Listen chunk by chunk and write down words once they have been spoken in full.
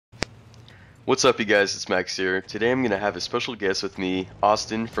What's up, you guys? It's Max here. Today I'm going to have a special guest with me,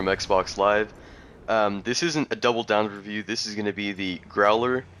 Austin from Xbox Live. This isn't a double down review, this is going to be the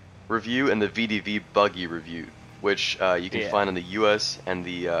Growler review and the VDV Buggy review, which you can Yeah. find on the US and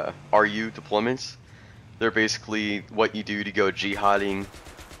the RU deployments. They're basically what you do to go jihading.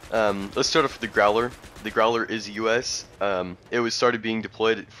 Let's start off with the Growler. The Growler is US. It was started being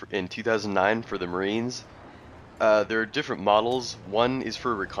deployed in 2009 for the Marines. There are different models. One is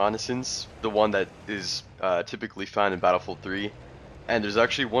for reconnaissance, the one that is typically found in Battlefield 3, and there's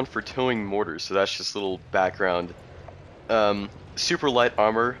actually one for towing mortars, so that's just a little background. Super light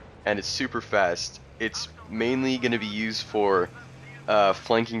armor, and it's super fast. It's mainly going to be used for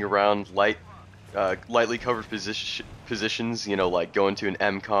flanking around lightly covered positions, you know, like going to an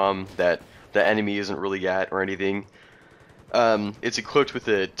MCOM that the enemy isn't really at or anything. It's equipped with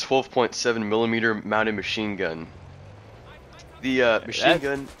a 12.7 millimeter mounted machine gun. The machine That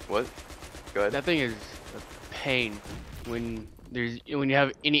gun. What? Go ahead. that thing is a pain when you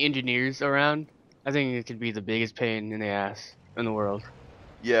have any engineers around. I think it could be the biggest pain in the ass in the world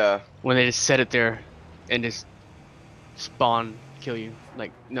Yeah, when they just set it there and just spawn kill you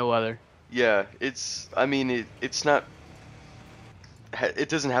like no other. yeah. It's. I mean, it's not. It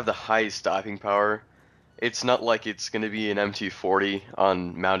doesn't have the highest stopping power. It's not like it's gonna be an M240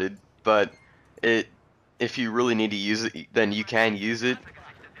 on mounted, but it. If you really need to use it, then you can use it.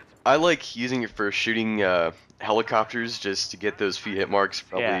 I like using it for shooting helicopters just to get those few hit marks.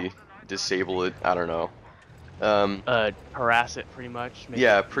 Yeah. Probably disable it. I don't know. Um, Harass it pretty much, make it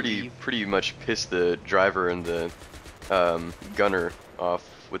yeah, leave. pretty much piss the driver and the gunner off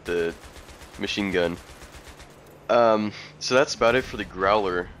with the machine gun. So that's about it for the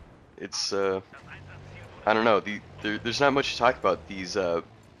Growler. It's I don't know. There's not much to talk about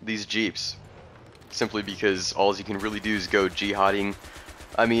these Jeeps, simply because all you can really do is go jihading.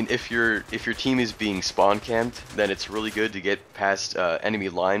 I mean, if your team is being spawn camped, then it's really good to get past enemy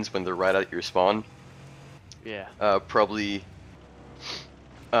lines when they're right at your spawn. Yeah. Probably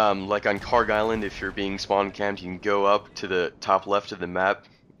like on Karg Island, if you're being spawn camped, you can go up to the top left of the map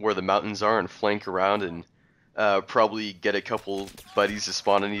where the mountains are and flank around and probably get a couple buddies to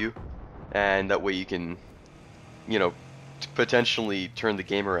spawn on you, and that way you can, you know, potentially turn the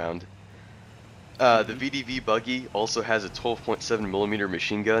game around. The Mhm. VDV Buggy also has a 12.7 millimeter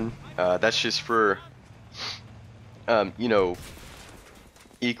machine gun. That's just for, you know,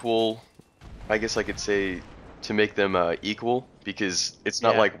 equal. I guess I could say to make them equal, because it's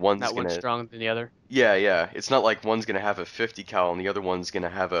not Yeah. like one's Not one gonna. stronger than the other. Yeah, yeah. It's not like one's gonna have a 50 cal and the other one's gonna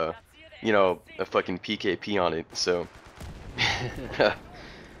have a, you know, a fucking PKP on it. So,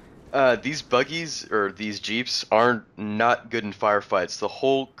 these buggies or these jeeps are not good in firefights. The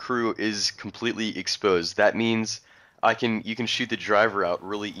whole crew is completely exposed. That means you can shoot the driver out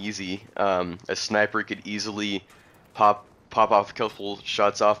really easy. A sniper could easily pop off a couple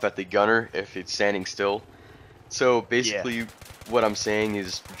shots off at the gunner if it's standing still. So Yeah. basically, what I'm saying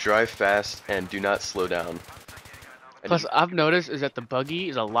is drive fast and do not slow down. And Plus, I've noticed is that the buggy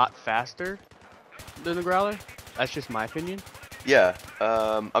is a lot faster than the Growler. That's just my opinion. yeah,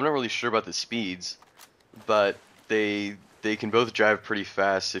 I'm not really sure about the speeds, but they can both drive pretty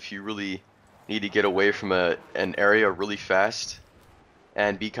fast if you really need to get away from an area really fast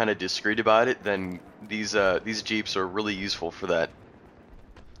and be kind of discreet about it. Then these Jeeps are really useful for that.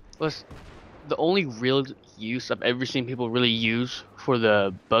 Plus, the only real use I've ever seen people really use for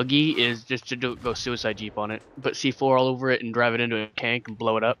the buggy is just to go suicide jeep on it, put C4 all over it and drive it into a tank and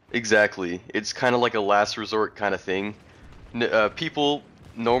blow it up. Exactly, it's kind of like a last resort kind of thing. People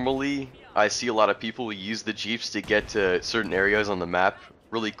normally, I see a lot of people use the Jeeps to get to certain areas on the map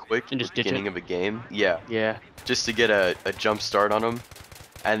really quick at And the just ditch it. beginning of a game. Yeah, Yeah. just to get a jump start on them,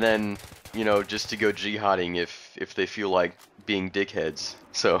 and then, you know, just to go jihading if they feel like being dickheads.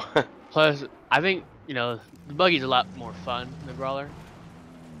 So Plus, I think, the buggy's a lot more fun than the Brawler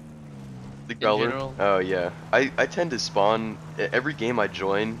the in Growler. general. Oh yeah, I tend to spawn every game I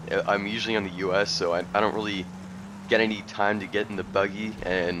join. I'm usually on the US, so I don't really get any time to get in the buggy,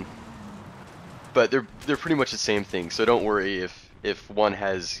 and but they're pretty much the same thing. So don't worry if one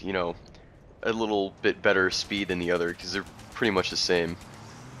has, you know, a little bit better speed than the other, because they're pretty much the same.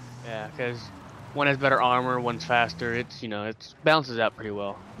 Yeah, because one has better armor, one's faster. It balances out pretty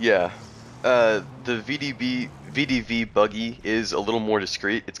well. Yeah. The VDV Buggy is a little more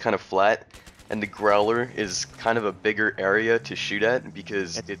discreet. It's kind of flat, and the Growler is kind of a bigger area to shoot at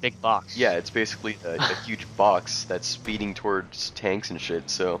because It's a big box. yeah, it's basically a huge box that's speeding towards tanks and shit.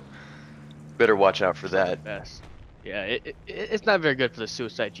 So better watch out for It's not the that. best. Yeah, it's not very good for the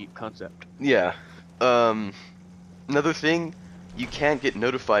suicide jeep concept. Yeah. Um, Another thing. you can't get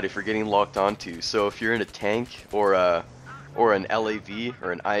notified if you're getting locked onto. So if you're in a tank or an LAV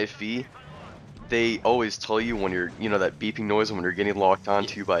or an IFV, they always tell you when you're, you know, that beeping noise when you're getting locked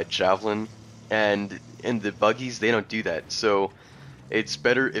onto by a javelin. And in the buggies, they don't do that. So it's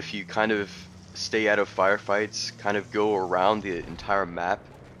better if you kind of stay out of firefights, kind of go around the entire map,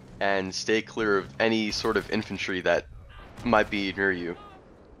 and stay clear of any sort of infantry that might be near you.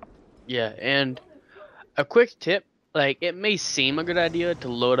 Yeah, and a quick tip, like it may seem a good idea to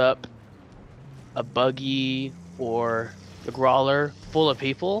load up a buggy or the Growler full of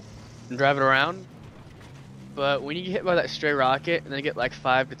people and drive it around, but when you get hit by that stray rocket and then get like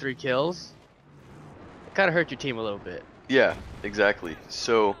 5 to 3 kills, it kind of hurt your team a little bit. Yeah, exactly.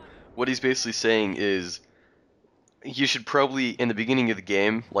 So what he's basically saying is you should probably, in the beginning of the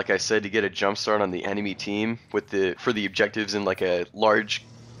game, like I said, to get a jump start on the enemy team with for the objectives in like a large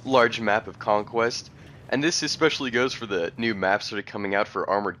map of conquest. And this especially goes for the new maps that are coming out for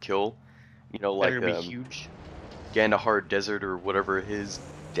Armored Kill. You know, They're like gonna be huge. Gandahar Desert or whatever it is.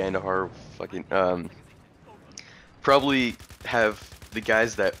 Gandahar fucking probably have the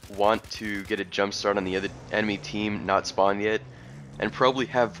guys that want to get a jump start on the other enemy team not spawn yet, and probably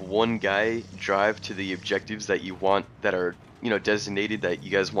have one guy drive to the objectives that you want, that are, you know, designated, that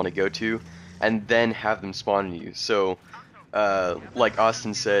you guys want to go to, and then have them spawn on you. So like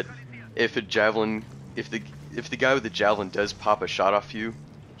Austin said, if a javelin, if the guy with the javelin does pop a shot off you,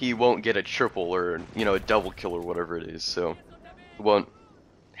 he won't get a triple or, you know, a double kill or whatever it is, so it won't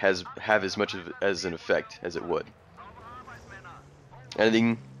have as much as an effect as it would.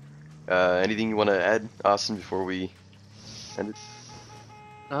 Anything you want to add, Austin, before we end it?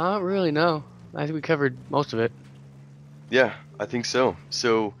 Not really, no. I think we covered most of it. Yeah, I think so.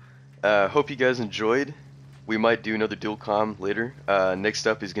 So, hope you guys enjoyed. We might do another dual comm later. Next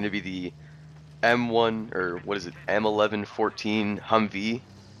up is going to be the M1, or what is it, M1114 Humvee,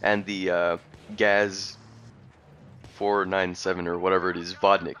 and the Gaz 497 or whatever it is,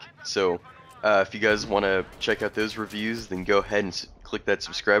 Vodnik. So, if you guys want to check out those reviews, then go ahead and click that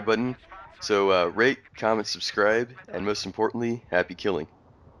subscribe button. So, rate, comment, subscribe, and most importantly, happy killing.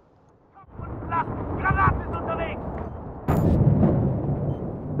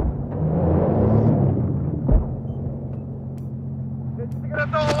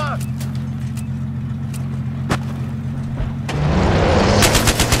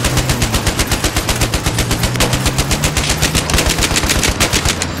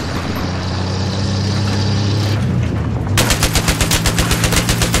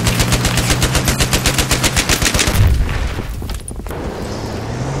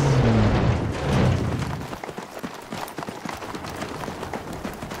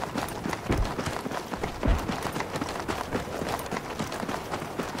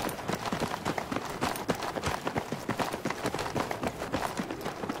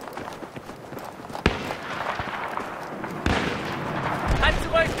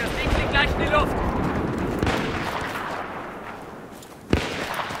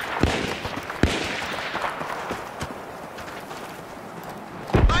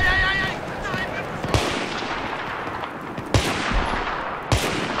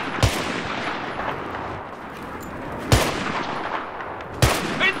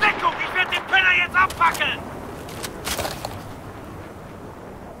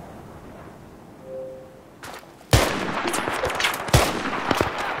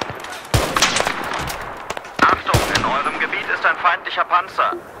 Feindlicher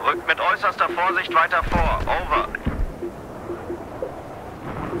Panzer. Rückt mit äußerster Vorsicht weiter vor. Over.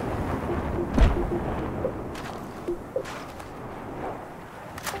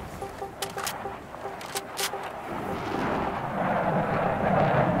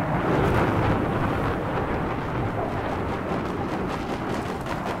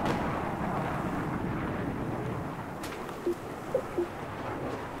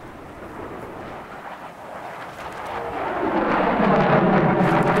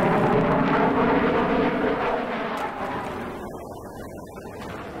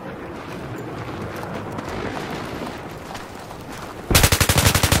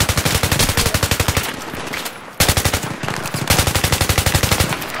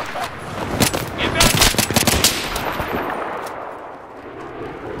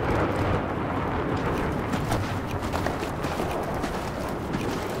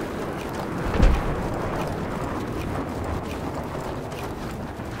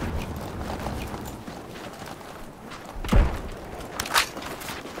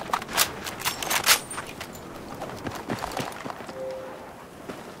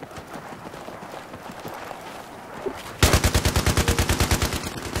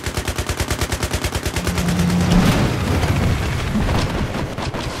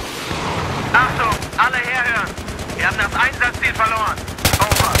 on.